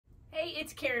Hey,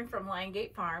 it's Karen from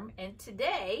Liongate Farm, and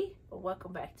today, well,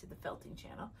 welcome back to the felting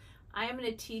channel. I am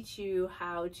going to teach you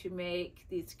how to make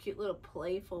these cute little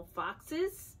playful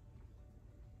foxes.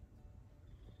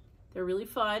 They're really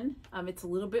fun. It's a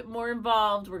little bit more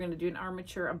involved. We're going to do an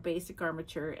armature, a basic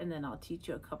armature, and then I'll teach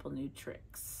you a couple new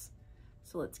tricks.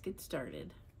 So let's get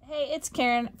started. Hey, it's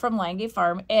Karen from Liongate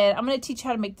Farm, and I'm going to teach you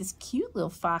how to make this cute little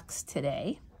fox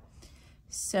today.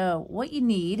 So what you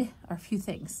need are a few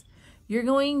things. You're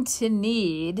going to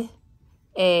need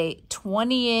a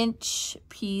 20-inch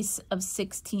piece of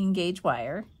 16 gauge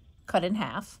wire cut in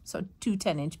half, so two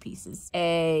 10-inch pieces.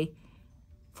 A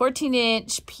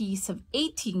 14-inch piece of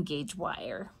 18 gauge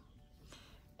wire.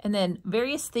 And then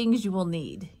various things you will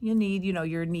need. You'll need,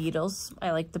 your needles.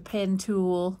 I like the pen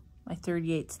tool, my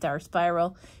 38 star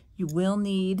spiral. You will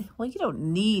need, well, you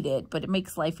don't need it, but it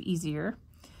makes life easier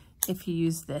if you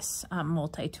use this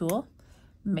multi-tool.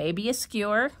 Maybe a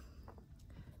skewer.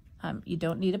 You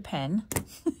don't need a pen.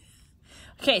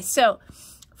 Okay, so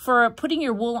for putting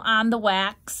your wool on the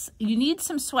wax, you need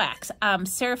some swax.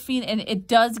 Seraphine, and it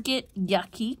does get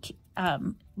yucky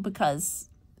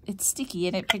because it's sticky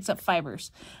and it picks up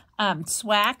fibers.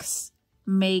 Swax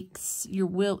makes your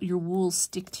wool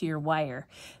stick to your wire.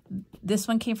 This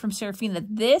one came from Seraphine.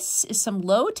 This is some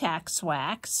low-tax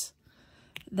wax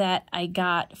that I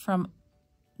got from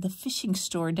the fishing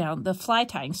store the fly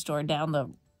tying store down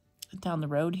the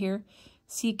road here.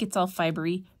 See, it gets all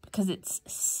fibery because it's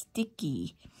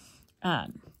sticky.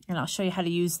 And I'll show you how to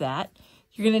use that.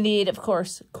 You're going to need, of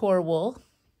course, core wool,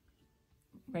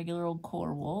 regular old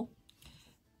core wool.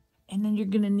 And then you're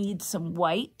going to need some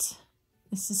white.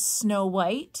 This is Snow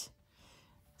White.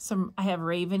 I have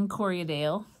Raven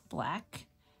Corriedale, black.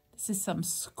 This is some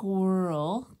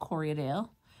Squirrel Corriedale.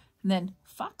 And then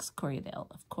Fox Corriedale,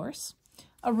 of course.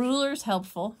 A ruler is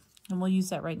helpful, and we'll use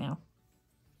that right now.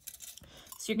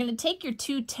 So you're going to take your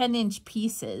two 10-inch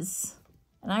pieces,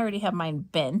 and I already have mine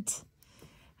bent.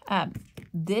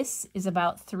 This is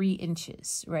about 3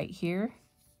 inches right here.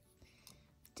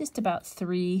 Just about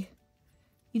 3.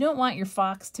 You don't want your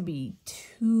fox to be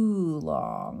too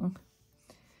long.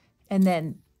 And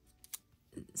then,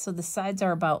 so the sides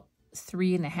are about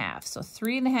 3.5. So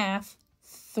 3.5,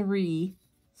 3,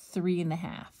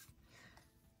 3.5.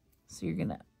 So you're going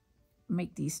to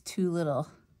make these two little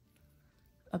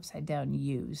upside down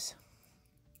U's.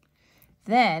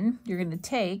 Then you're going to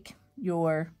take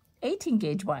your 18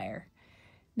 gauge wire.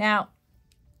 Now,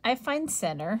 I find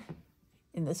center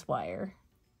in this wire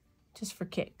just for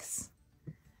kicks.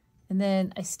 And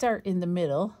then I start in the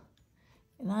middle.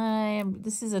 And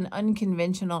this is an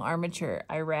unconventional armature.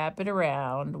 I wrap it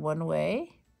around one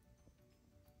way.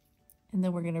 And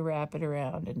then we're going to wrap it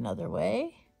around another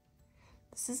way.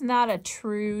 This is not a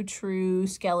true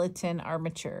skeleton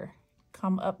armature.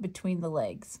 Come up between the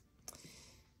legs.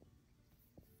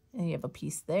 And you have a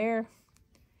piece there.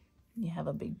 You have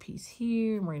a big piece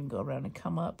here. And we're going to go around and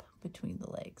come up between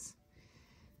the legs.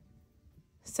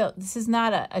 So this is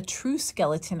not a true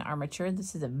skeleton armature.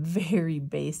 This is a very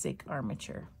basic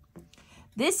armature.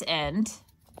 This end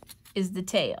is the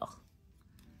tail.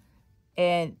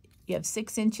 And you have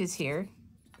 6 inches here.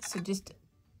 So just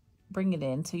bring it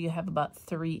in so you have about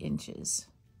 3 inches.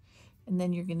 And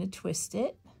then you're going to twist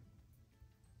it.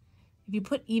 If you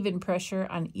put even pressure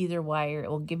on either wire, it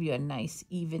will give you a nice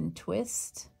even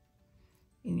twist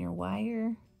in your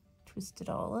wire. Twist it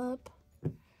all up,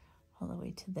 all the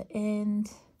way to the end.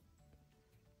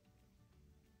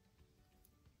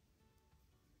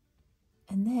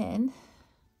 And then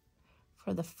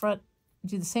for the front,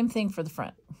 do the same thing for the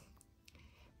front.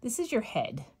 This is your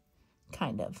head,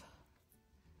 kind of.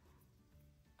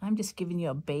 I'm just giving you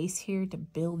a base here to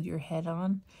build your head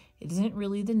on. It isn't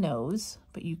really the nose,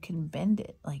 but you can bend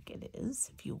it like it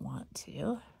is if you want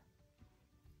to.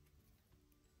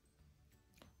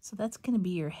 So that's going to be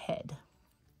your head.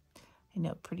 I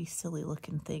know, pretty silly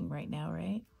looking thing right now,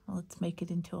 right? Well, let's make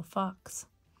it into a fox.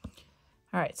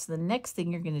 All right, so the next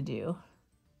thing you're going to do,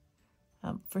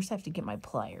 first I have to get my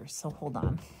pliers, so hold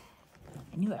on.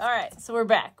 All right, so we're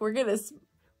back. We're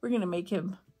gonna make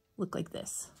him look like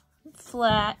this.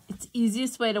 Flat. It's the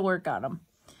easiest way to work on them.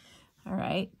 All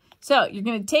right. So you're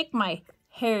going to take my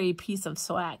hairy piece of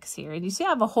swax here. And you see I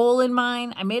have a hole in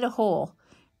mine. I made a hole.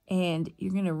 And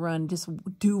you're going to just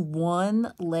do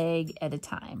one leg at a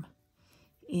time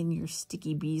in your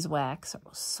sticky beeswax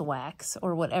or swax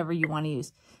or whatever you want to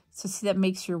use. So see, that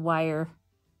makes your wire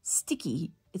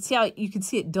sticky. See how you can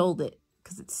see it dulled it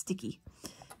because it's sticky. All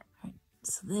right.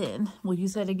 So then we'll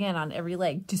use that again on every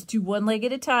leg. Just do one leg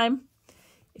at a time.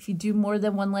 If you do more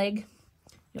than one leg,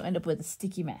 you'll end up with a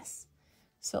sticky mess.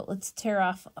 So let's tear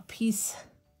off a piece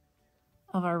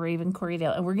of our raven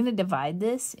corriedale. And we're going to divide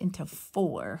this into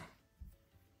 4.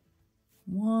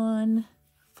 1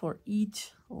 for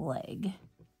each leg,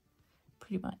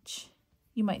 pretty much.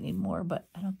 You might need more, but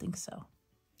I don't think so.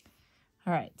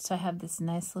 All right, so I have this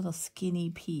nice little skinny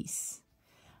piece.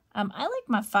 I like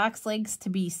my fox legs to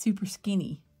be super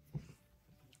skinny.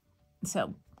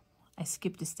 So I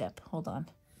skipped a step. Hold on.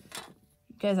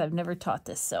 You guys, I've never taught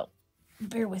this, so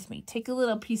bear with me. Take a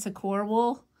little piece of core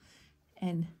wool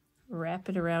and wrap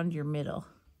it around your middle.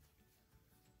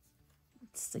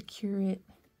 Let's secure it.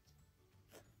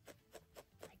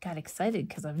 I got excited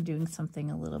because I'm doing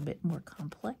something a little bit more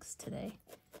complex today.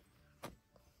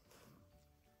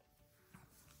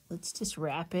 Let's just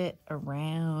wrap it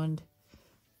around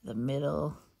the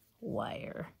middle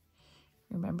wire.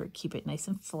 Remember, keep it nice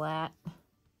and flat.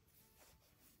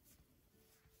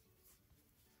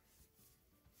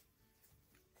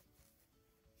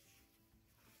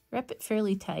 Wrap it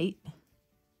fairly tight.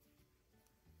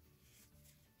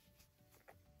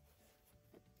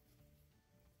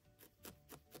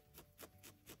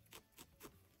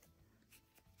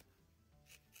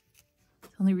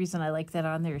 The only reason I like that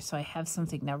on there is so I have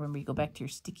something. Now remember, you go back to your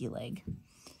sticky leg.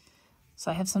 So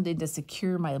I have something to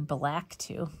secure my black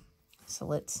to. So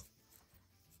let's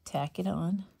tack it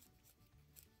on.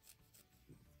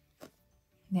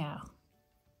 Now,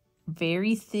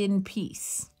 very thin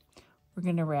piece. We're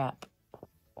going to wrap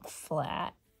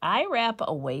flat. I wrap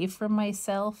away from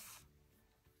myself.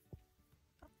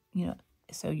 You know,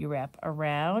 so you wrap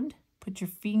around, put your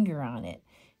finger on it.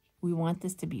 We want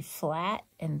this to be flat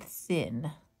and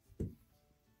thin. And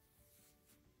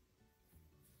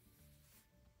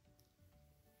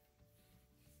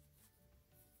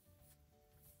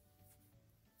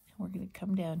we're going to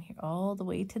come down here all the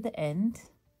way to the end.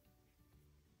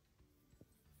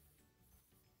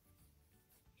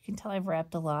 You can tell I've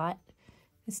wrapped a lot.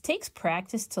 This takes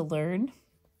practice to learn.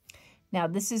 Now,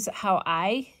 this is how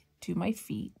I do my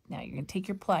feet. Now, you're going to take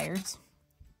your pliers.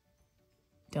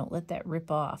 Don't let that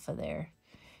rip off of there.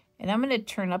 And I'm going to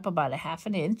turn up about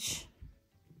 1/2 inch.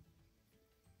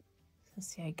 So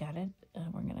see, I got it.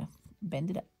 We're going to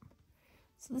bend it up.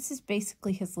 So this is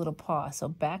basically his little paw. So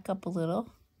back up a little.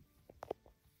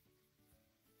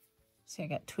 See, I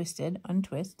got twisted.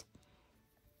 Untwist.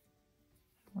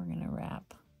 We're going to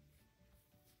wrap.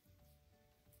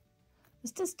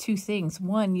 This does 2 things.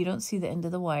 One, you don't see the end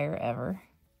of the wire ever.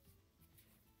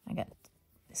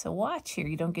 So watch here,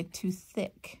 you don't get too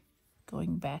thick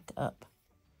going back up.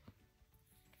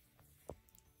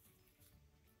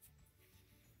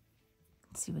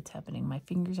 Let's see what's happening. My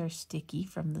fingers are sticky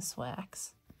from this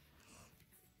wax.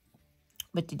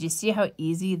 But did you see how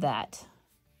easy that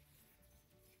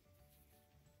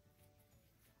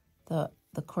the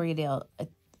corriedale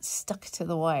stuck to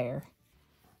the wire?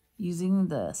 Using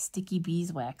the sticky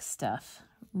beeswax stuff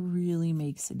really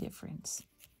makes a difference.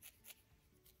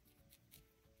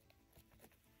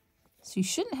 So you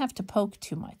shouldn't have to poke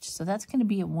too much. So that's going to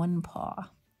be a 1 paw.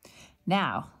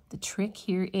 Now, the trick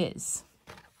here is,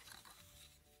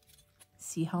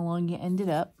 see how long you ended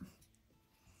up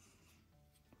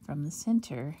from the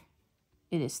center.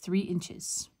 It is 3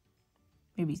 inches,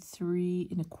 maybe 3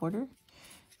 1/4.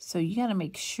 So you got to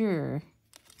make sure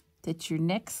that your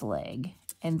next leg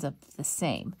ends up the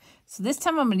same. So this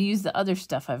time I'm going to use the other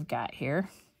stuff I've got here.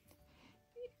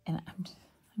 And I'm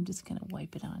just going to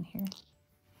wipe it on here.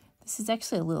 This is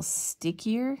actually a little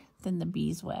stickier than the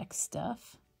beeswax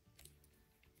stuff.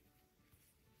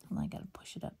 And I got to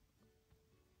push it up.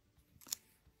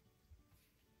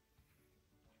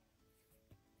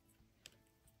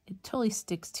 It totally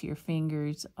sticks to your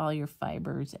fingers, all your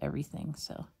fibers, everything.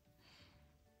 So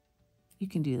you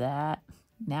can do that.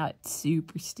 Now it's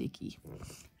super sticky.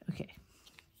 Okay.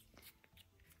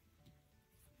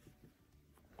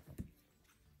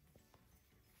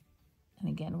 And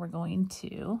again, we're going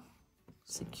to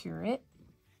secure it.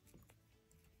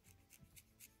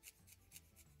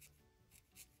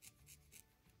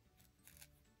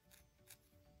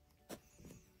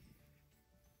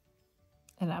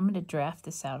 And I'm going to draft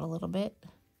this out a little bit.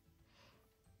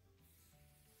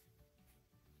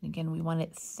 And again, we want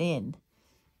it thin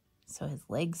so his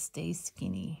legs stay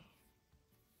skinny.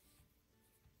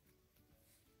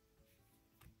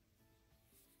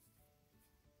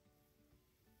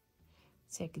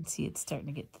 See, I can see it's starting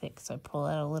to get thick, so I pull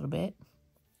out a little bit.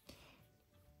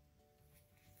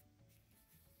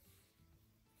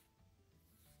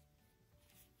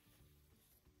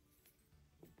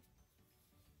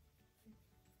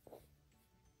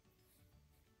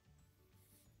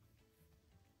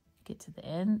 Get to the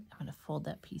end, I'm going to fold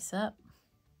that piece up.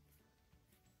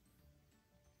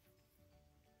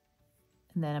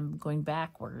 And And then I'm going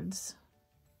backwards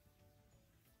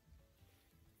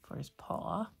for his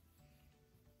paw.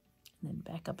 And then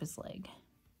back up his leg.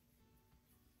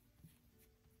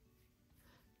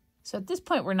 So at this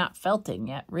point, we're not felting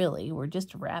yet, really. We're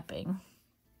just wrapping.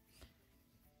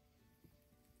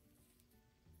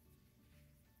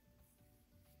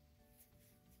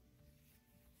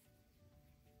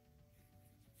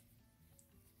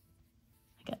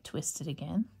 I got twisted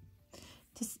again.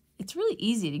 It's really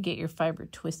easy to get your fiber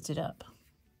twisted up.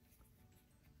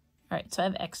 All right, so I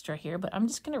have extra here, but I'm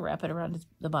just going to wrap it around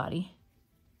the body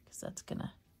because that's going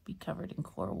to be covered in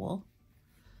core wool.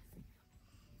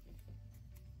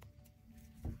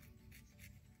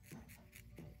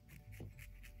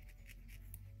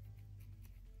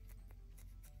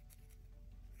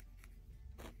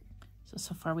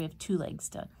 So far we have 2 legs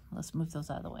done. Let's move those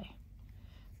out of the way.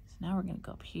 So now we're going to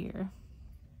go up here.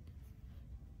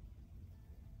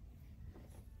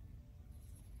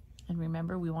 And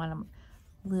remember, we want them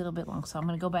a little bit long. So I'm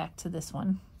going to go back to this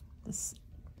one.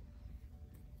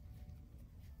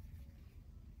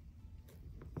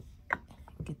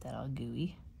 Get that all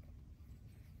gooey.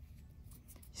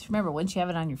 Just remember, once you have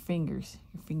it on your fingers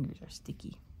are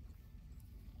sticky.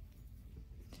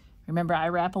 Remember, I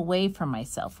wrap away from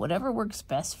myself. Whatever works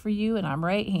best for you, and I'm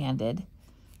right-handed.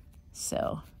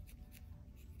 So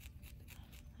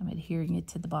I'm adhering it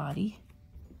to the body.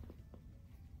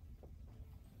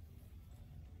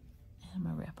 And I'm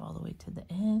going to wrap all the way to the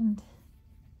end.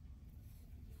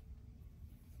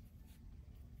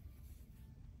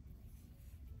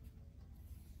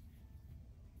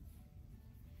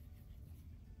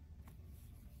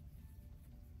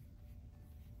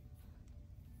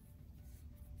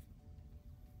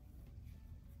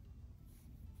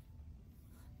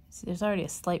 See, there's already a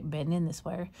slight bend in this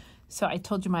wire. So I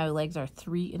told you my legs are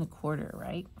 3 1/4,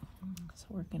 right? So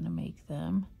we're going to make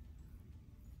them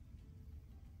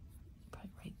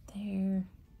probably right there.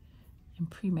 I'm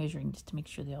pre-measuring just to make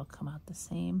sure they all come out the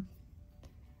same.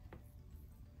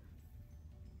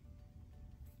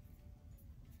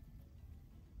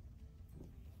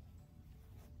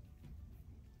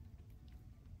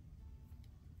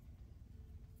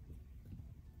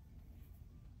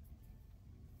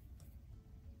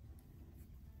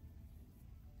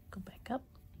 Go back up.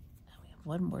 Now we have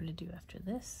one more to do after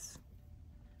this.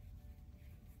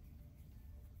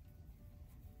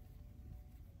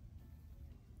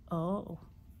 Oh,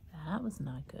 that was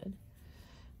not good.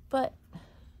 But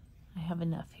I have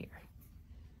enough here.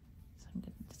 So I'm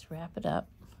going to just wrap it up.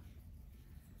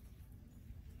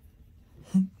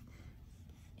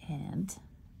 And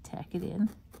tack it in.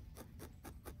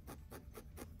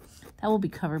 That will be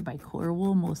covered by core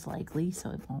wool most likely, so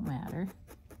it won't matter.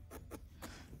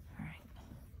 All right.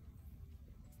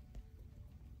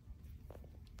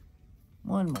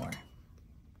 One more.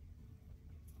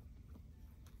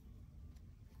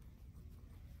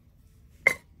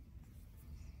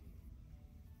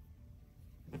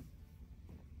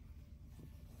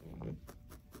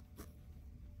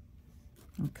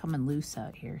 I'm coming loose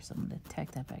out here, so I'm going to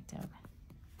tack that back down.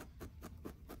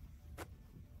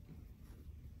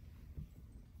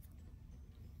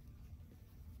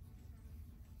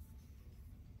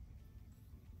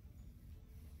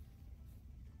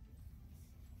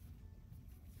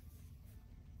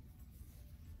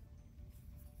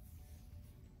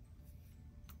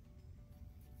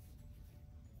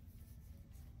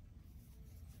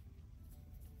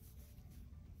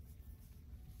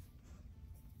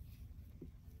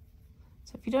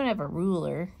 So if you don't have a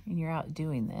ruler and you're out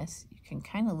doing this, you can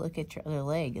kind of look at your other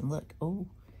leg and look, oh,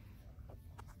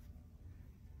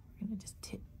 we're going to just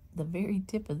tip the very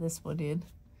tip of this one in.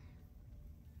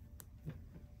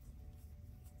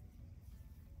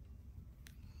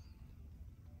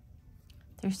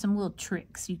 There's some little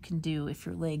tricks you can do if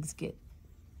your legs get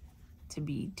to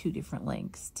be 2 different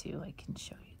lengths too. I can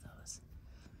show you those.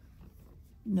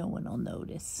 No one will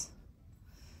notice.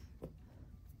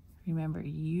 Remember,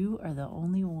 you are the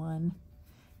only one.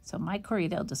 So my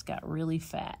coriander just got really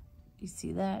fat. You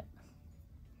see that?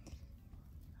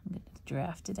 I'm going to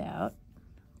draft it out.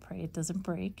 Pray it doesn't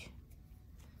break.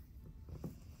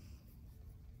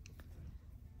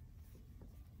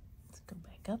 Let's go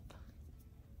back up.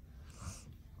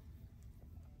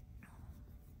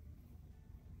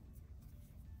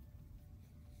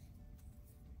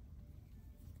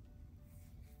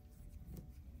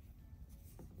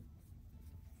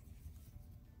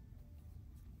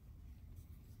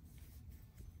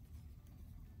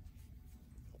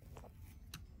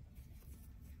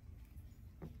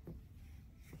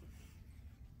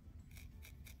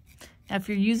 Now, if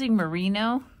you're using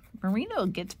merino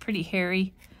gets pretty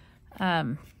hairy.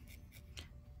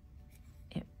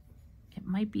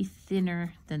 might be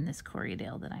thinner than this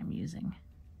Corriedale that I'm using.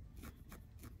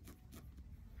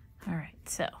 All right,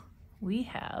 so we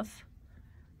have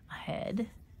a head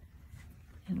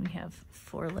and we have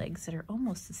 4 legs that are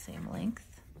almost the same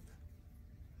length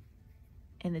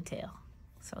and a tail.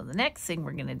 So the next thing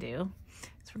we're gonna do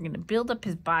is we're gonna build up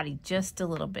his body just a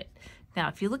little bit. Now,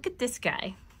 if you look at this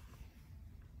guy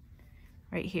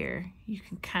right here, you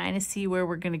can kind of see where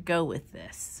we're gonna go with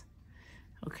this.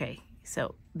 Okay,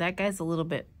 so that guy's a little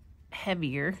bit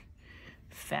heavier,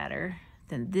 fatter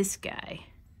than this guy.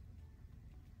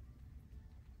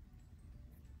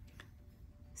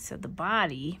 So the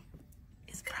body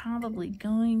is probably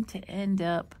going to end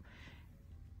up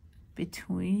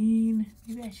between,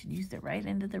 maybe I should use the right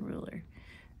end of the ruler.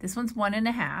 This one's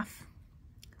 1.5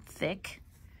 thick,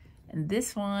 and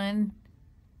this one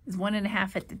is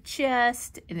 1.5 at the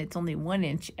chest, and it's only 1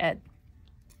 inch at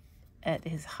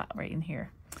his right in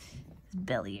here, his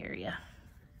belly area.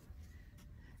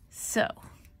 So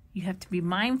you have to be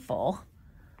mindful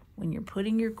when you're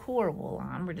putting your core wool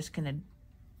on. We're just gonna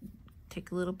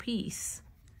take a little piece.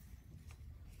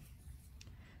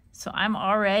 So I'm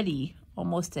already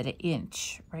almost at 1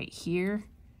 inch right here.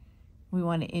 We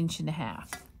want 1.5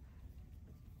 inches.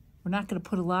 We're not going to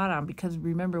put a lot on because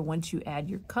remember, once you add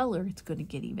your color, it's going to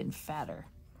get even fatter.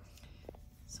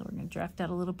 So we're going to draft out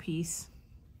a little piece.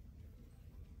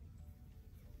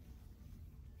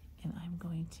 And I'm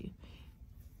going to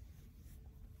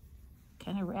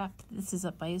kind of wrap, this is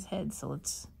up by his head, so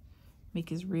let's make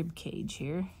his rib cage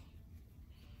here.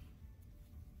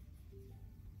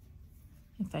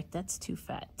 In fact, that's too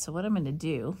fat. So what I'm gonna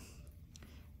do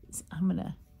is I'm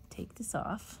gonna take this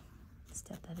off,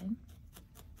 step that in.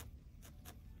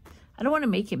 I don't wanna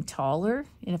make him taller,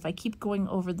 and if I keep going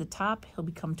over the top, he'll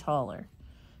become taller.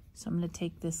 So I'm gonna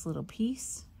take this little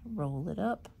piece, roll it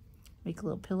up, make a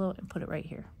little pillow, and put it right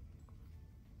here.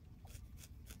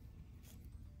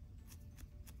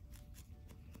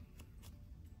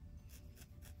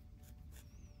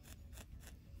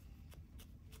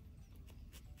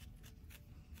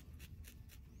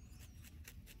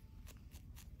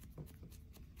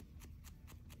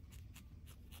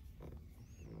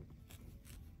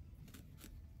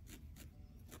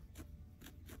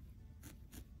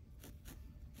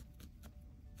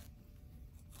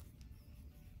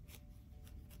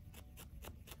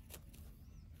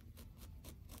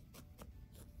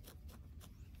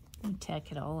 And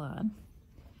tack it all on.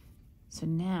 So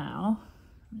now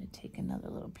I'm going to take another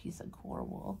little piece of core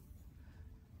wool.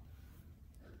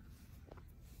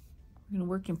 We're going to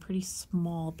work in pretty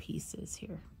small pieces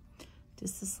here.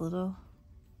 Just this little,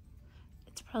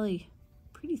 it's probably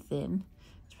pretty thin.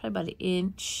 It's probably about 1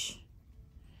 inch.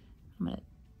 I'm going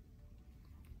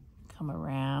to come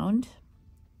around,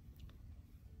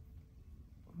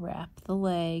 wrap the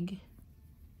leg,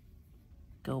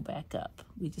 go back up.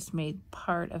 We just made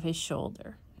part of his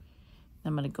shoulder.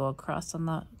 I'm going to go across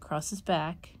his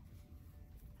back.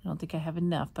 I don't think I have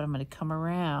enough, but I'm going to come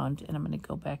around and I'm going to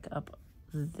go back up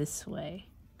this way.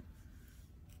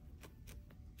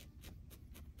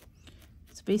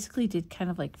 So basically did kind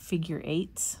of like figure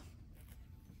 8s.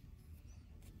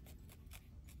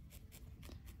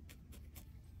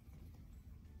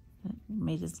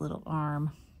 Made his little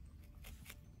arm.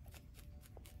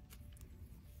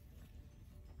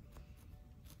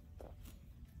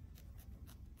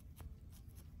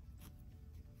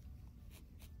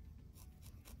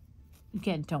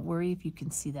 Again, don't worry if you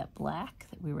can see that black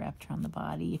that we wrapped around the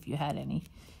body, if you had any,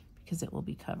 because it will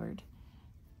be covered.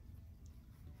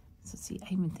 So see,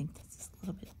 I even think this is a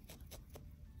little bit.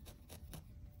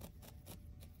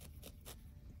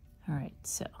 All right,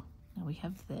 so now we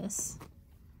have this.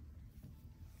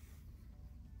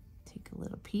 Take a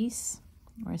little piece.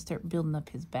 We're gonna start building up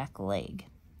his back leg.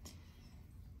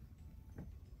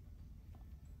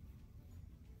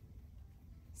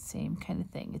 Same kind of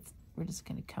thing. We're just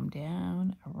going to come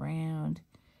down, around,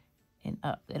 and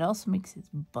up. It also makes his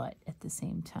butt at the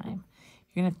same time.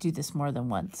 You're going to have to do this more than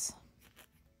once.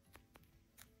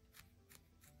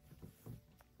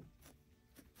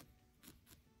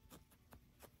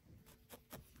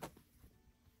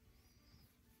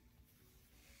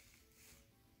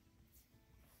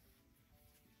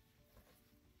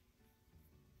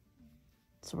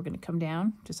 So we're going to come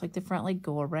down, just like the front leg,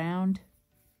 go around.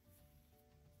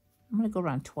 I'm going to go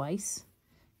around twice,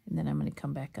 and then I'm going to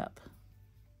come back up.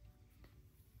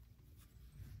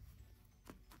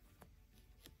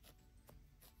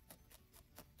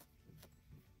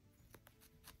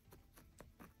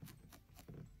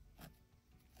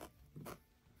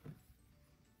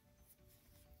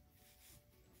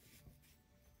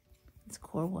 This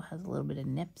coral has a little bit of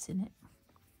nips in it.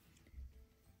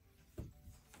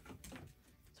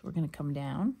 So we're going to come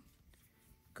down,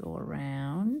 go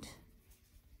around,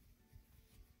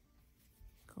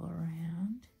 go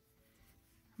around.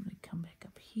 I'm going to come back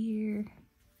up here.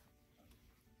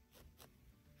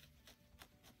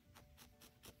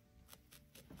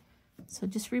 So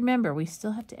just remember, we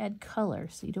still have to add color,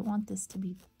 so you don't want this to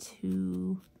be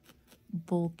too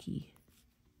bulky.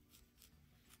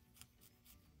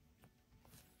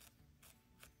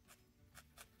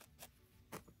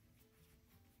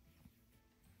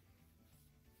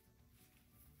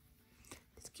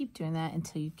 Just keep doing that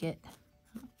until you get,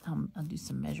 I'll do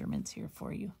some measurements here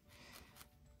for you.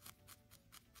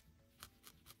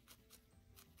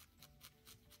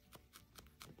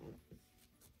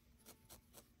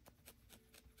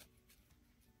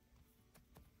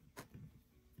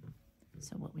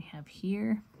 So what we have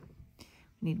here,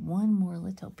 we need one more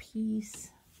little piece.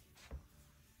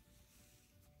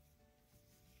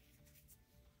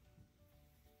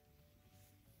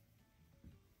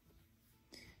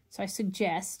 So I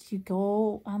suggest you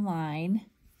go online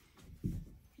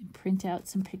and print out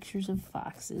some pictures of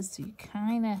foxes so you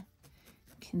kind of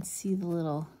can see the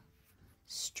little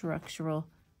structural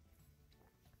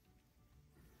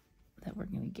that we're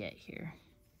going to get here.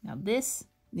 Now this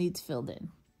needs filled in.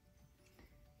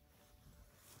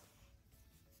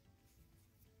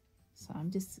 So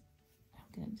I'm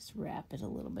going to just wrap it a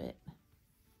little bit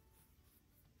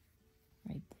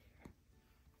right there.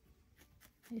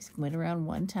 I just went around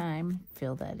one time,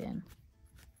 fill that in.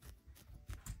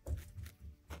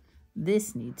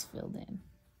 This needs filled in.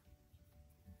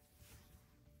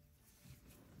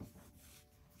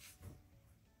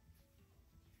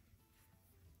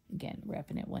 Again,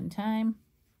 wrapping it one time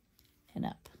and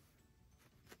up.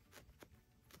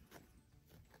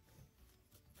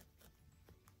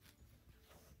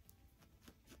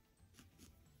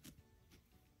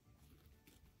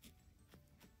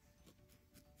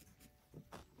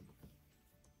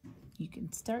 You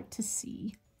can start to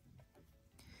see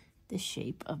the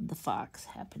shape of the fox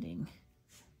happening.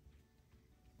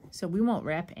 So we won't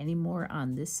wrap any more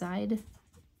on this side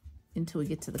until we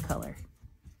get to the color.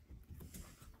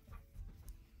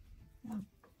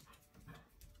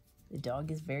 The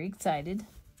dog is very excited.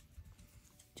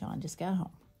 John just got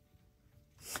home.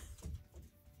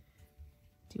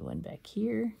 Do one back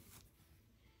here.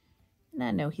 And I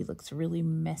know he looks really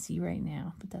messy right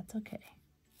now, but that's okay.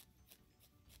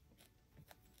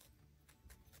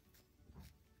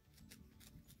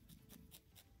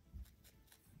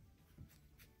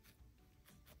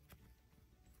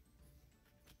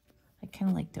 I kind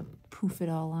of like to poof it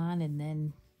all on and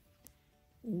then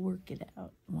work it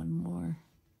out. One more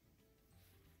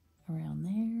around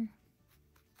there.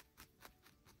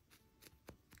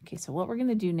 Okay, so what we're going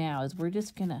to do now is we're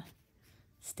just going to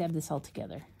stab this all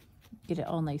together. Get it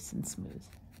all nice and smooth.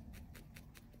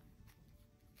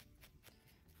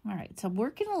 All right, so I'm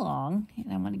working along,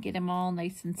 and I want to get them all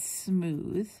nice and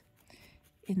smooth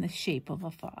in the shape of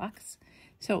a fox.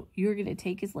 So you're going to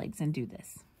take his legs and do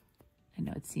this. I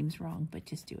know it seems wrong, but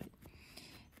just do it.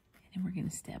 And then we're going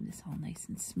to stab this all nice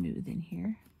and smooth in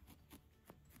here.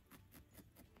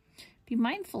 Be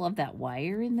mindful of that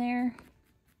wire in there.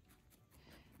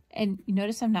 And you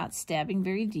notice I'm not stabbing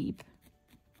very deep.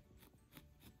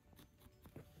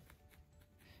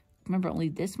 Remember, only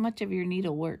this much of your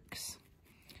needle works.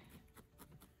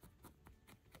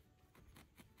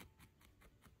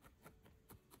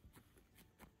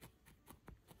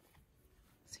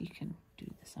 So you can do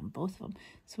this on both of them.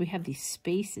 So we have these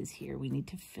spaces here we need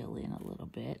to fill in a little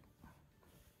bit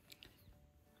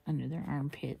under their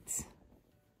armpits.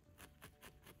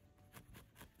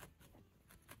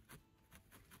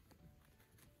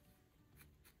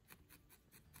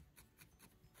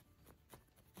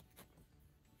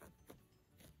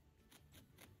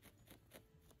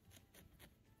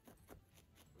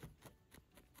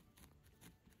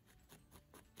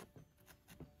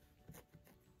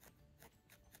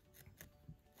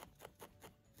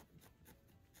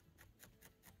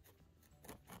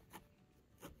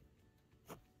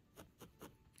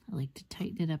 I like to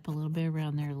tighten it up a little bit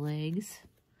around their legs.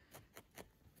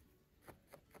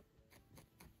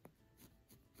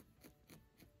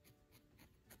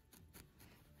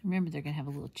 Remember, they're going to have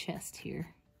a little chest here.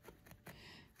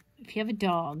 If you have a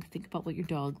dog, think about what your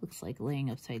dog looks like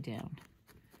laying upside down.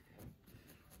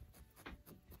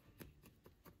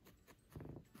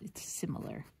 It's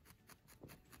similar.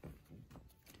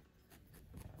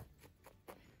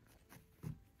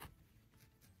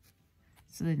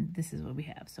 So then this is what we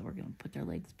have. So we're going to put their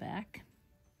legs back.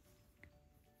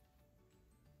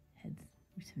 Heads,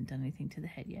 we haven't done anything to the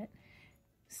head yet.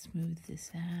 Smooth this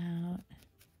out.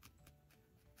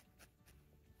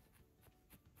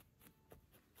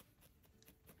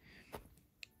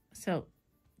 So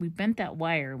we bent that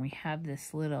wire and we have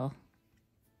this little,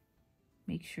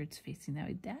 make sure it's facing that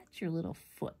way. That's your little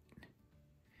foot.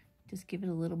 Just give it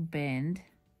a little bend.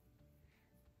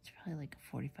 It's probably like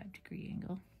a 45-degree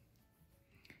angle.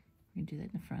 We're gonna do that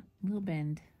in the front. A little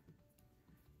bend.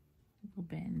 A little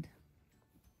bend.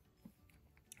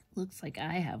 Looks like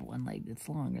I have one leg that's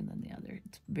longer than the other.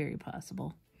 It's very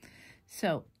possible.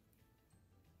 So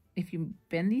if you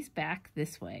bend these back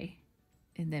this way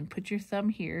and then put your thumb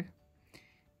here,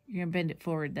 you're gonna bend it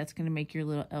forward. That's gonna make your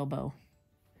little elbow.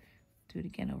 Do it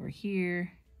again over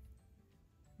here.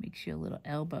 Makes you a little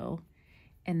elbow.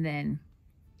 And then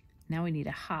now we need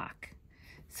a hock.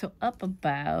 So up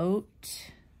about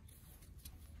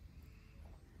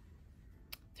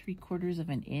 3/4 of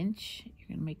an inch, you're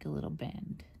gonna make a little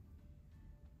bend.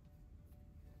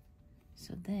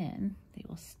 So then they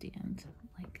will stand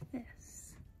like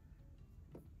this.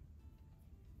 You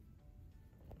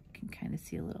can kind of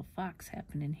see a little fox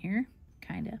happening here,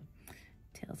 kind of.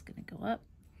 Tail's gonna go up.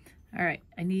 All right,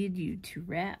 I need you to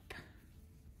wrap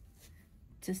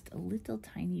just a little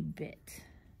tiny bit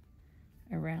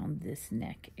around this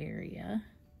neck area.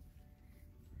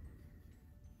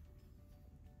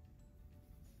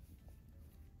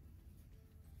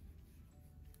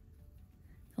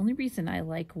 The only reason I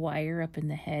like wire up in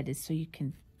the head is so you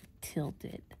can tilt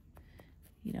it,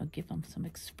 you know, give them some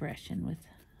expression with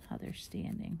how they're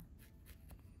standing.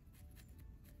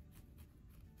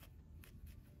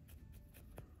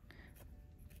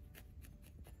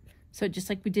 So just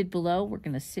like we did below, we're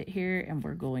going to sit here and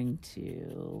we're going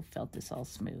to felt this all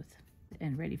smooth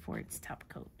and ready for its top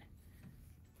coat.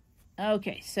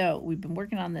 Okay, so we've been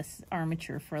working on this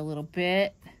armature for a little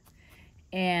bit,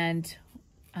 and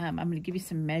I'm going to give you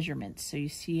some measurements so you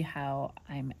see how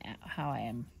I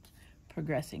am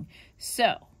progressing.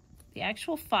 So the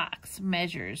actual fox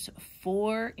measures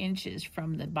 4 inches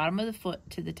from the bottom of the foot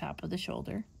to the top of the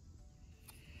shoulder,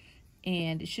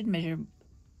 and it should measure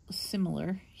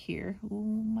similar here.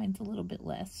 Ooh, mine's a little bit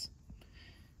less.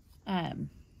 And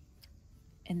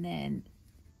then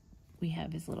we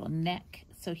have his little neck,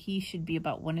 so he should be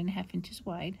about 1.5 inches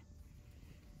wide.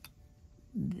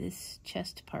 This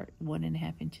chest part,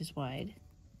 1.5 inches wide.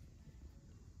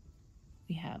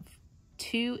 We have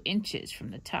 2 inches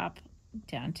from the top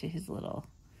down to his little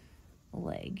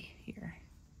leg here.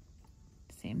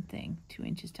 Same thing, 2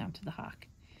 inches down to the hock.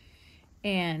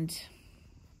 And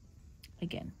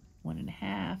again,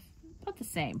 1.5, about the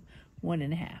same,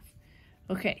 1.5.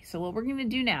 Okay, so what we're gonna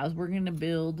do now is we're gonna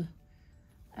build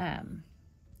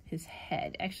his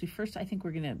head. Actually, first I think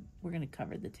we're gonna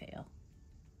cover the tail.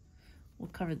 We'll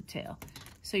cover the tail.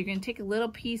 So you're gonna take a little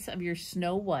piece of your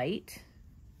Snow White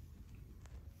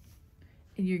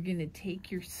and you're gonna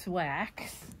take your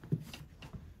swax.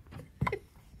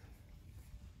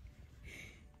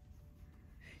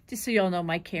 Just so y'all know,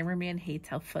 my cameraman hates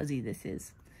how fuzzy this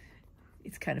is.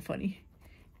 It's kind of funny.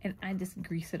 And I just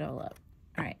grease it all up.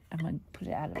 All right, I'm gonna put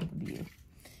it out of view.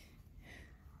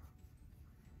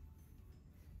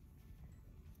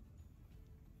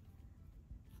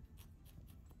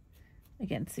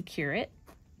 Again, secure it.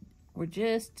 We're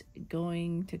just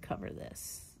going to cover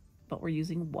this, but we're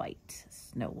using white,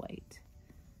 Snow White.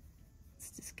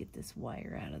 Let's just get this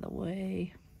wire out of the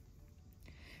way.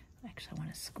 Actually, I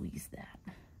want to squeeze that.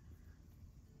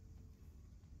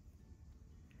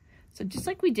 So just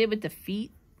like we did with the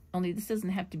feet, only this doesn't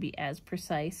have to be as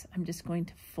precise. I'm just going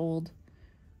to fold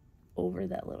over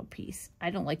that little piece. I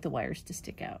don't like the wires to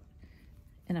stick out.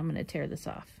 And I'm going to tear this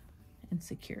off and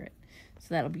secure it. So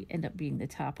that'll end up being the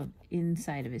top of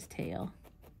inside of his tail.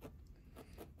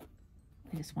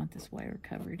 I just want this wire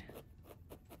covered.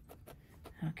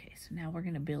 Okay, so now we're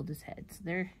going to build his head. So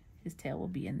there, his tail will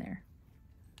be in there.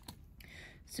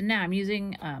 So now I'm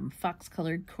using Fox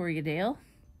Colored Corriedale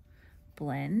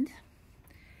blend.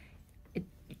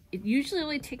 It usually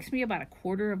only takes me about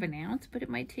 1/4 of an ounce, but it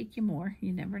might take you more.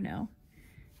 You never know.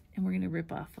 And we're going to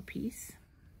rip off a piece.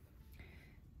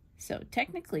 So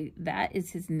technically, that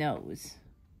is his nose.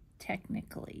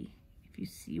 Technically, if you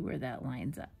see where that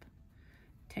lines up.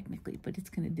 Technically, but it's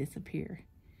going to disappear.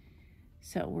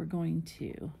 So we're going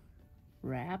to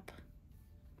wrap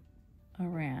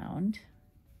around.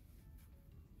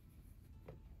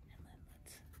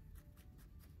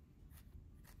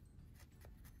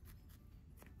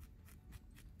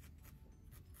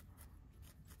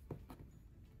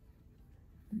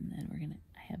 And then we're going to,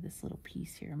 I have this little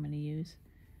piece here I'm going to use.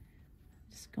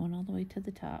 Just going all the way to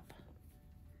the top.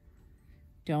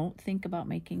 Don't think about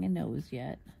making a nose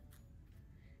yet.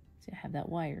 See, I have that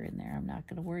wire in there. I'm not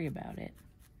going to worry about it.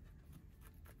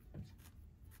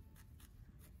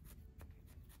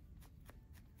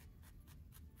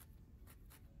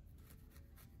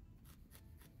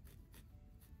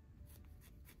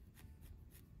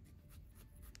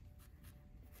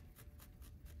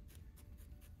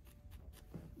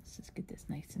 Just get this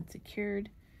nice and secured.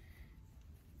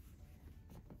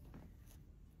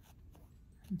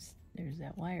 There's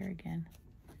that wire again.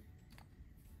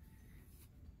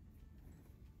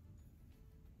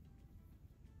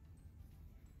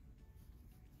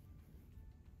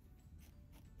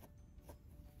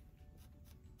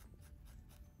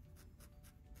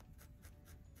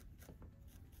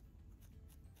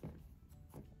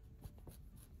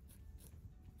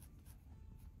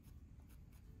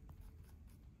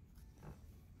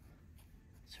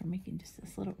 So we're making just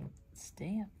this little,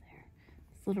 stay up there,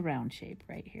 this little round shape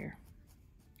right here.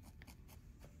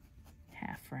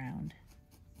 Half round.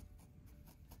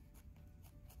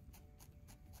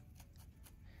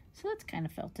 So that's kind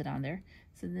of felted on there.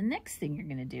 So the next thing you're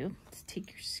gonna do is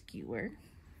take your skewer.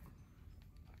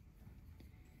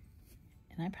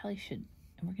 And I probably should,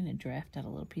 and we're gonna draft out a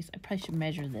little piece. I probably should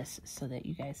measure this so that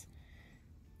you guys,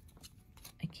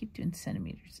 I keep doing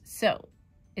centimeters. So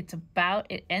it's about,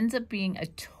 it ends up being a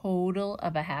total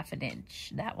of a 1/2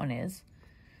 inch. That one is.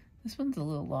 This one's a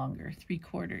little longer,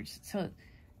 3/4. So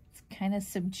it's kind of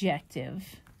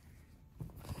subjective.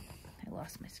 I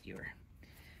lost my skewer.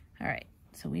 All right,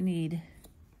 so we need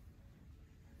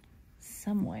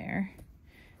somewhere,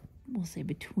 we'll say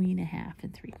between 1/2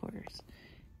 and 3/4.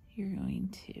 You're going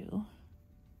to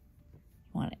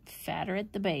want it fatter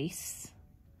at the base.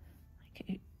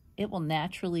 Okay, it will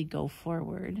naturally go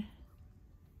forward.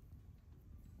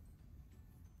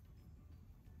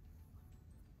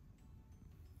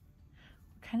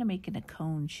 We're kind of making a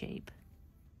cone shape.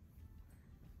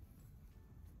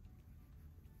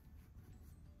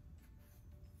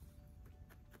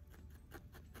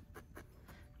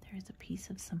 There's a piece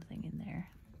of something in there.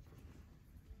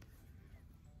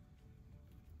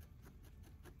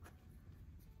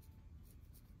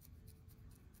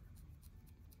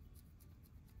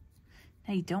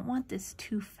 Now you don't want this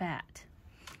too fat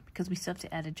because we still have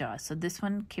to add a jaw. So this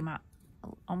one came out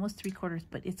almost 3/4,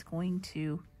 but it's going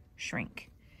to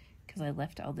shrink because I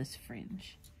left all this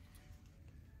fringe.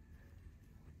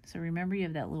 So remember you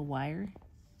have that little wire.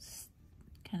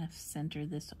 Kind of center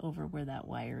this over where that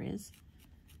wire is.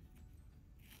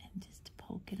 And just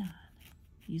poke it on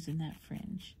using that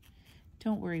fringe.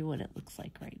 Don't worry what it looks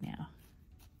like right now.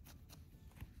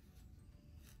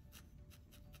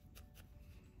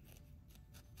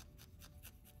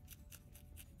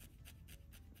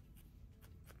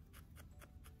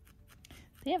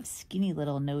 They have skinny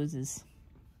little noses.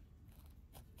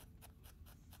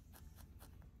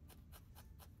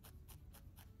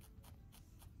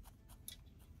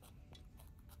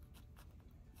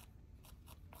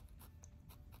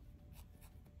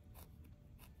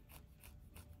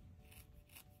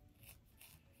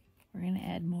 We're going to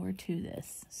add more to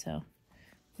this, so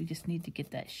we just need to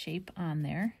get that shape on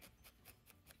there.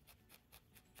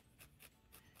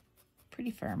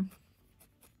 Pretty firm.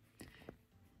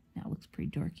 Now it looks pretty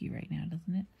dorky right now,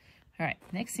 doesn't it? All right,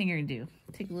 next thing you're going to do,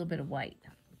 take a little bit of white.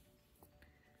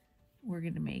 We're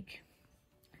going to make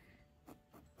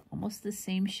almost the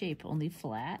same shape, only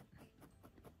flat.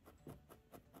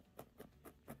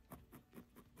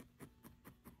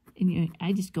 And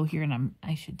I just go here and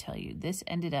I should tell you, this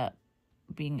ended up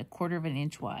being 1/4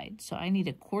 inch wide. So I need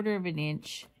a 1/4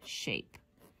 inch shape,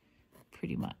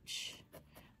 pretty much.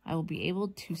 I will be able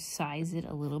to size it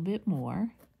a little bit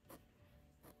more.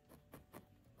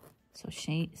 So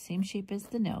same shape as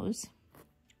the nose,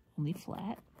 only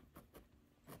flat.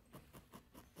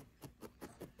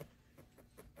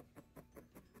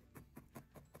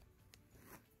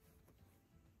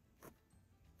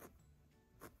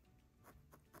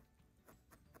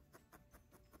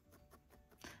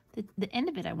 The end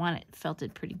of it, I want it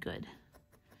felted pretty good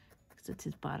because it's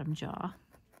his bottom jaw.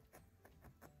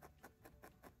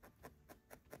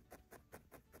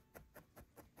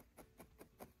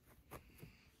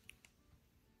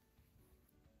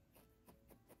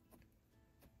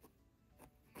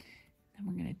 Then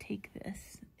we're going to take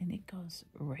this and it goes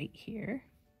right here.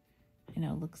 I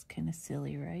know it looks kind of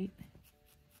silly, right?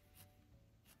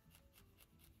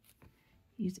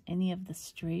 Use any of the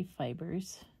stray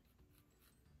fibers.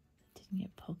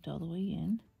 Get poked all the way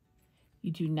in.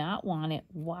 You do not want it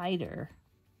wider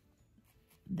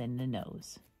than the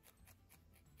nose.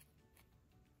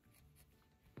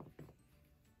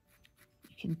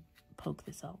 You can poke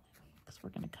this all in because we're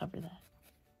going to cover that.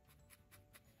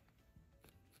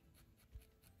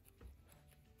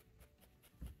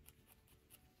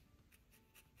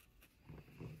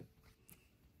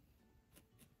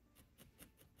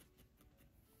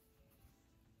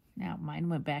 Now mine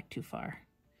went back too far.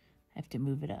 I have to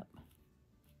move it up.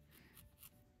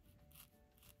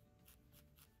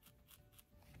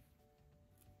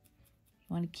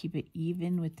 want to keep it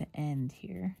even with the end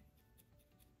here.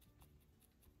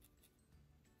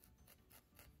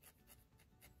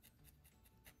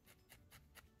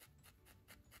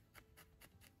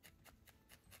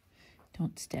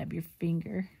 Don't stab your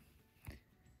finger.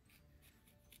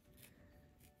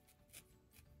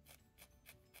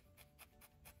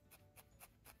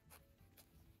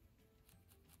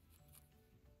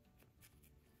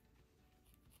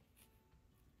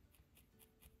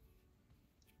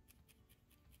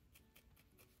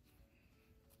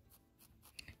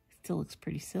 Still looks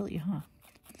pretty silly, huh?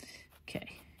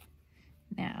 Okay.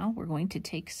 Now we're going to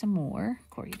take some more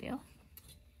Corriedale.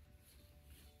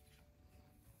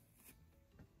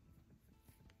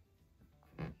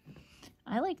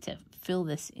 I like to fill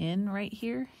this in right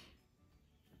here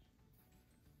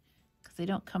because they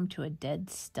don't come to a dead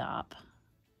stop.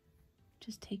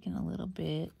 Just taking a little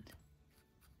bit.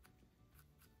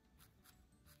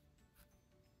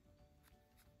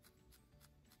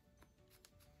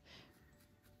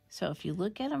 So if you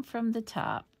look at them from the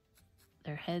top,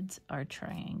 their heads are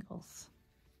triangles.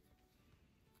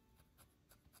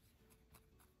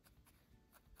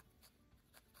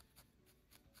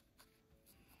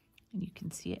 And you can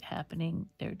see it happening.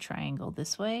 They're triangle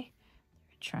this way,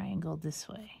 they're triangle this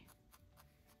way.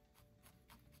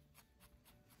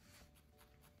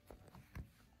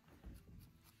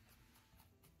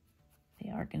 They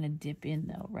are going to dip in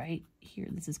though, right here.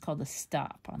 This is called a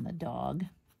stop on the dog.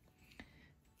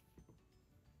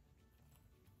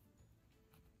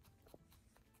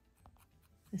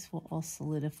 This will all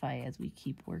solidify as we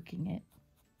keep working it.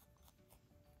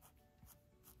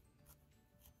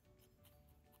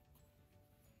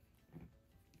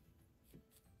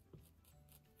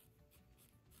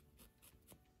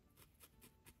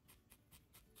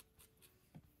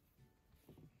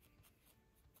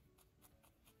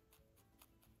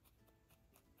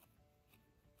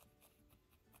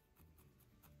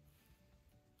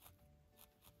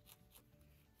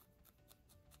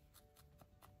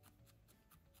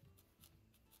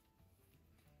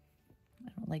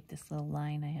 Like this little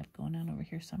line I have going on over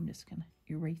here, so I'm just gonna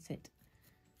erase it.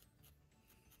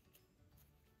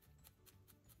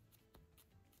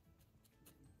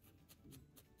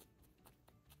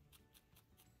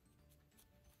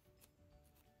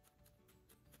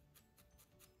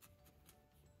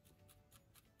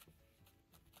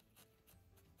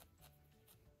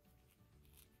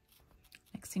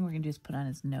 Next thing we're gonna do is put on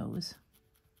his nose.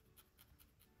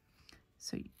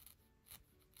 So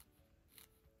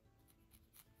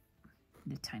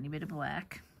a tiny bit of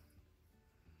black.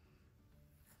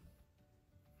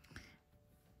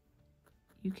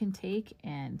 You can take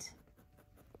and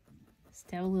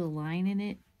stab a little line in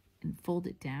it and fold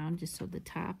it down just so the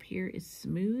top here is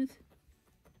smooth.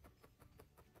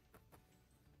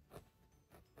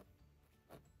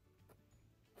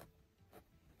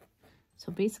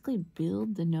 So basically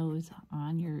build the nose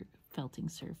on your felting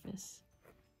surface,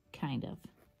 kind of.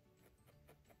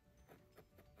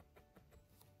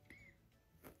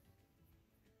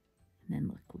 And then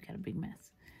look, we got a big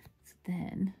mess. So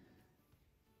then,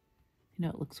 you know,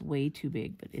 it looks way too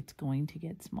big, but it's going to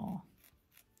get small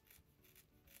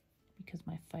because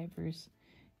my fibers,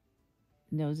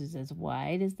 nose is as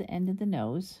wide as the end of the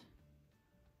nose.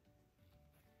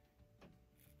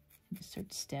 Just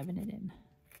start stabbing it in.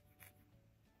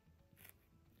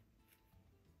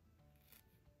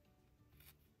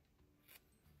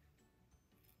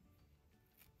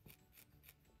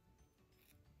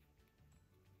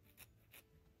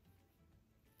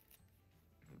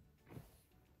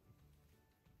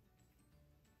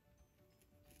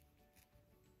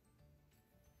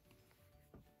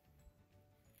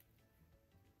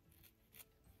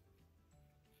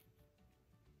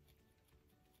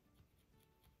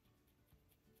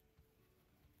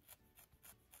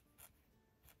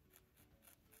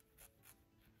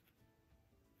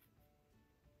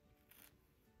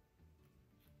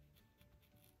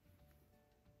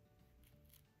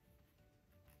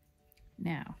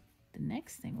 Now, the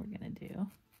next thing we're going to do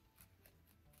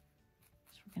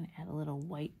is we're going to add a little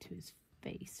white to his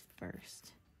face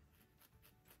first.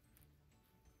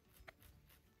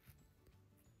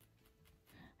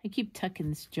 I keep tucking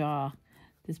this jaw,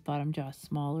 this bottom jaw,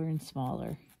 smaller and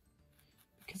smaller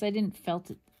because I didn't felt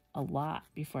it a lot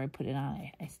before I put it on.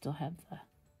 I still have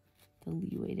the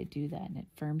leeway to do that, and it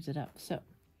firms it up. So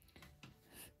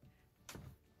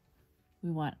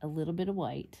we want a little bit of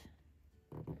white.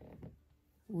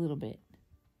 A little bit.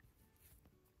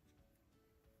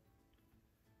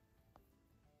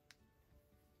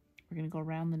 We're going to go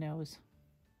around the nose.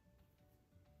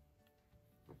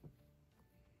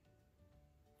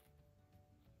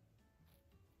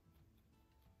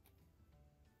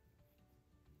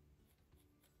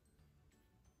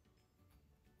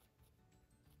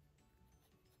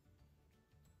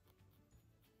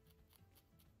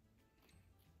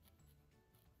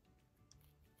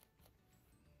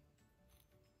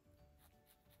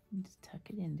 Just tuck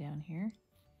it in down here.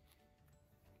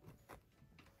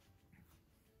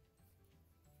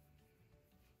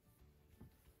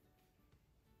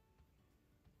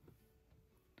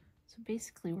 So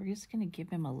basically, we're just going to give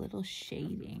him a little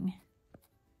shading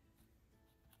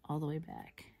all the way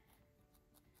back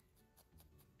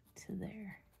to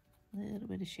there. A little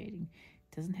bit of shading.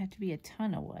 It doesn't have to be a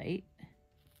ton of white.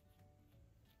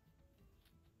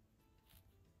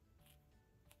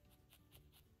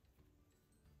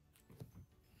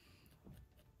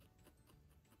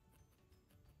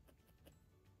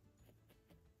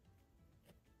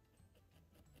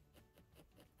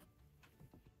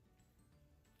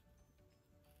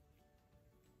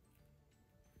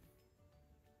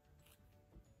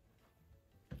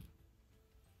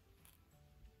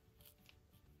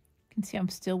 You can see I'm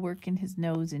still working his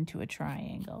nose into a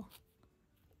triangle.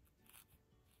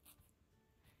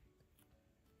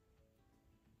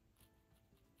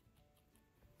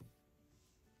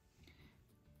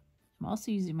 I'm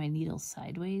also using my needle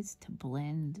sideways to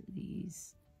blend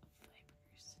these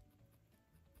fibers.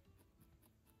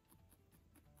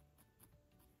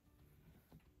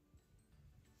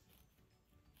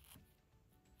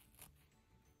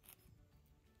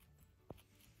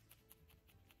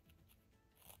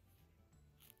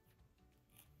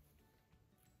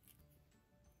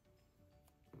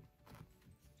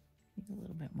 Need a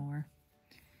little bit more.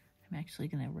 I'm actually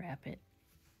going to wrap it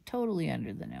totally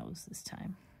under the nose this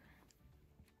time.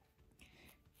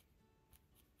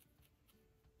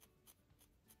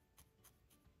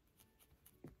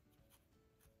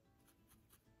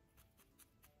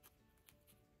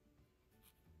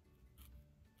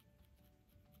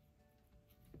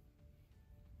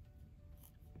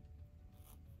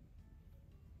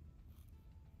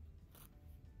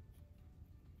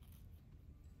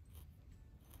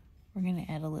 We're going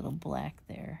to add a little black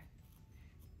there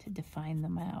to define the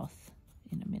mouth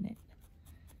in a minute.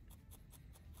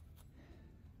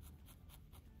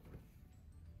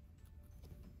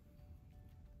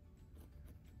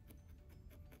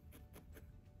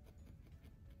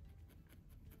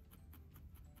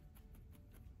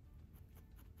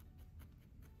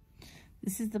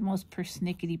 This is the most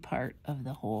persnickety part of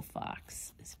the whole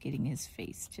fox, is getting his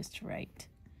face just right.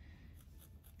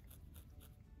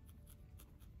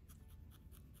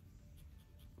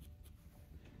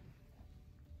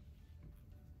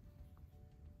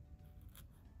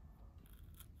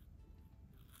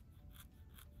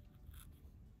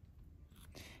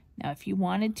 Now, if you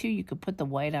wanted to, you could put the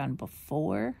white on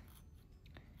before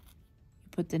you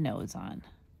put the nose on.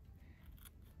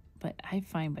 But I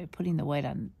find by putting the white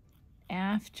on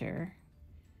after,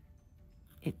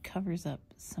 it covers up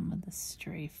some of the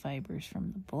stray fibers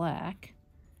from the black,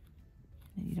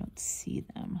 and you don't see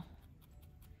them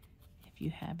if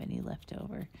you have any left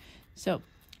over. So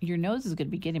your nose is going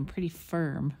to be getting pretty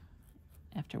firm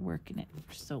after working it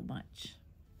for so much,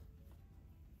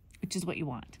 which is what you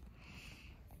want.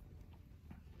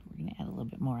 We're going to add a little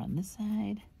bit more on this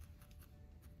side.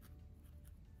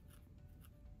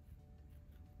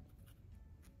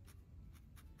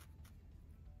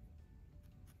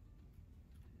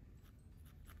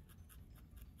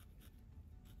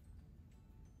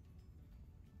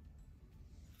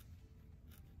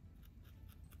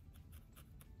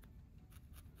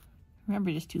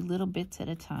 Remember, just do little bits at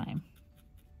a time.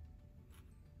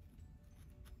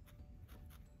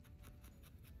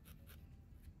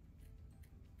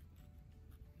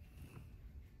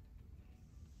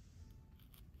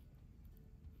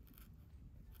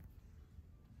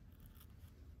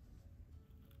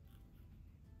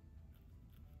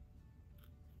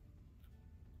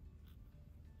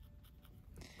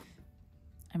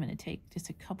 I'm going to take just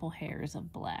a couple hairs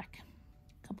of black,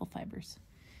 a couple fibers,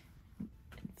 and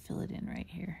fill it in right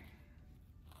here.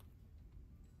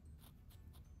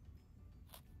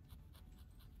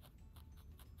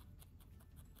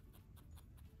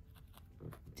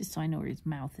 Just so I know where his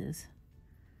mouth is.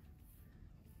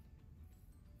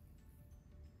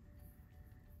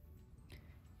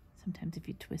 Sometimes if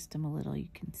you twist them a little, you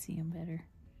can see them better.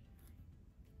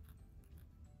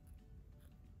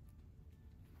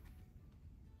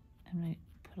 I'm going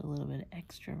to put a little bit of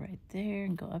extra right there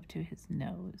and go up to his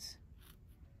nose.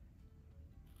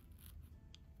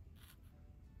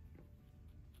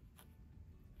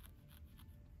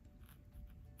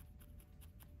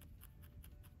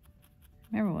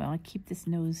 Remember, I want to keep this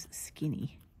nose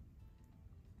skinny.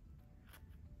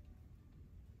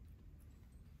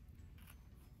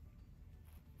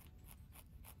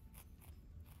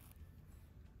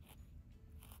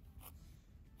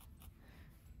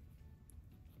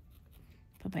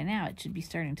 But by now it should be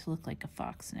starting to look like a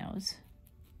fox nose.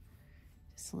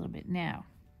 Just a little bit. Now,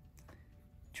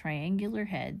 triangular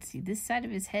head. See, this side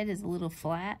of his head is a little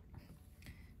flat.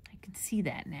 I can see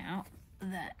that now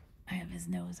that I have his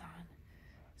nose on.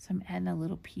 So I'm adding a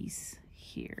little piece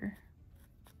here.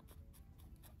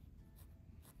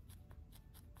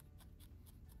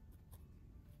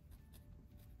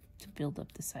 To build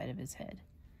up the side of his head.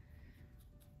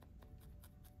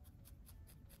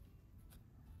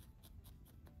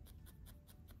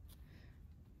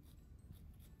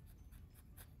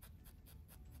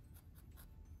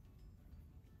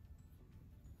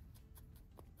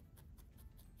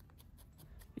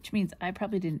 Which means I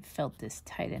probably didn't felt this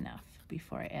tight enough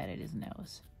before I added his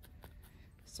nose.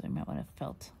 So I might want to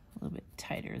felt a little bit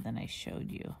tighter than I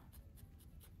showed you.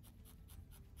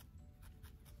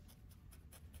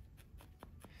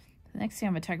 The next thing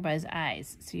I'm going to talk about is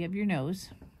eyes. So you have your nose.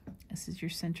 This is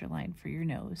your center line for your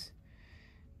nose.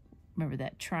 Remember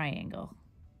that triangle.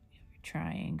 You have your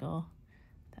triangle.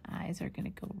 The eyes are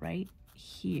going to go right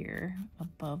here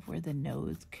above where the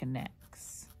nose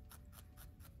connects.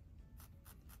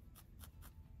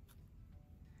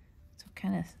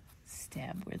 Kind of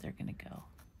stab where they're going to go.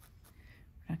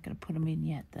 We're not going to put them in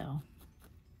yet, though.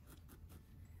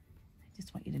 I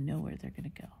just want you to know where they're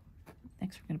going to go.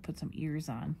 Next, we're going to put some ears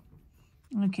on.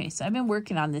 Okay, so I've been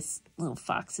working on this little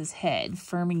fox's head,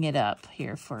 firming it up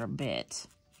here for a bit.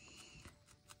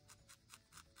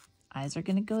 Eyes are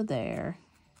going to go there.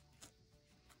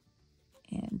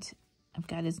 And I've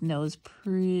got his nose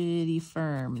pretty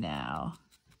firm now.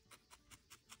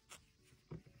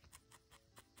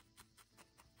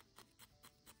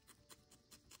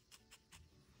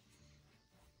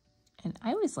 And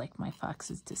I always like my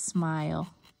foxes to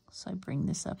smile, so I bring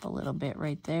this up a little bit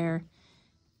right there.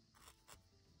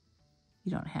 You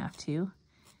don't have to,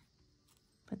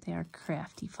 but they are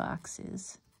crafty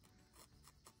foxes.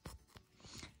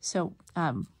 So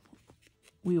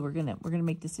we're gonna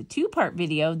make this a two-part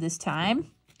video this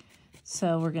time.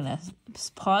 So we're gonna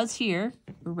pause here.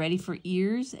 We're ready for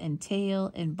ears and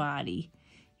tail and body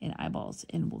and eyeballs,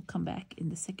 and we'll come back in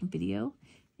the second video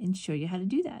and show you how to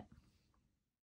do that.